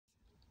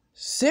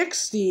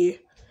60.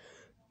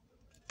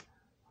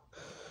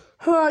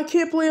 Oh, I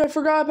can't believe I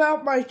forgot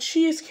about my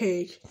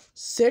cheesecake.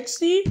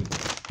 60?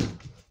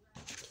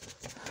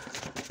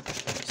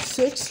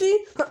 60?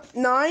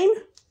 9?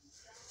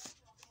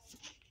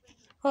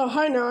 Oh,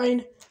 hi,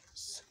 9.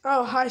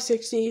 Oh, hi,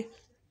 60.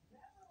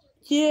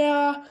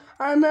 Yeah,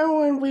 I remember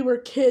when we were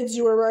kids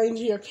you were running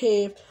to your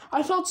cave.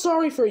 I felt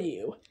sorry for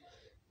you.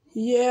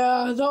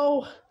 Yeah,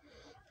 though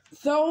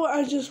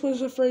I just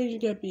was afraid to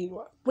get beaten.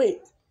 Wait,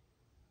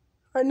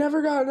 I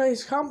never got a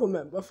nice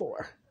compliment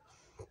before.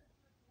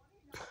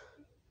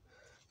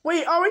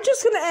 Wait, are we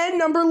just gonna end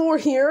Number Lore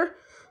here?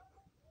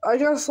 I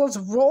guess let's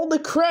roll the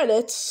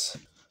credits.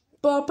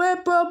 No,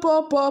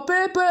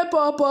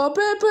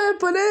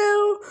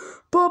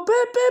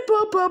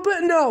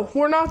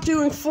 we're not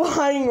doing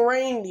Flying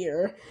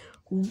Reindeer.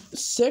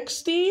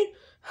 60?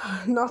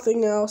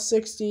 Nothing else.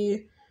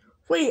 60.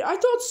 Wait, I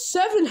thought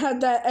 7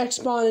 had that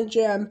Exponent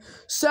gem.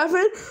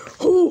 7?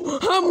 Oh,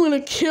 I'm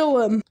gonna kill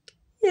him.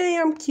 Yay,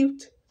 I'm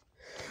cute.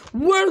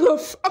 Where the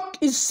fuck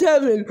is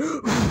 7?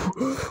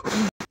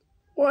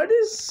 What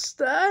is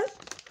that?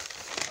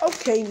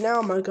 Okay,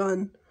 now my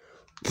gun.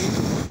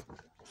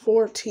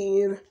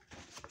 14.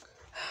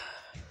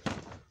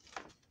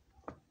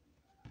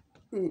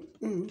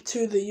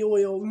 To the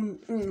Yoil.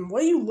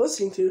 What are you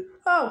listening to?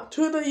 Oh,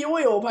 To the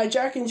Yoil by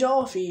Jack and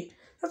Jolliffe.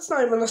 That's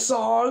not even a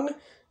song.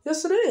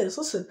 Yes, it is.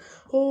 Listen.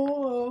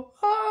 Oh,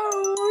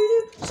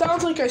 yeah.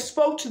 Sounds like I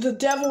spoke to the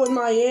devil in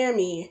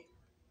Miami.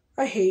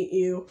 I hate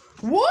you.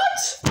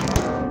 What?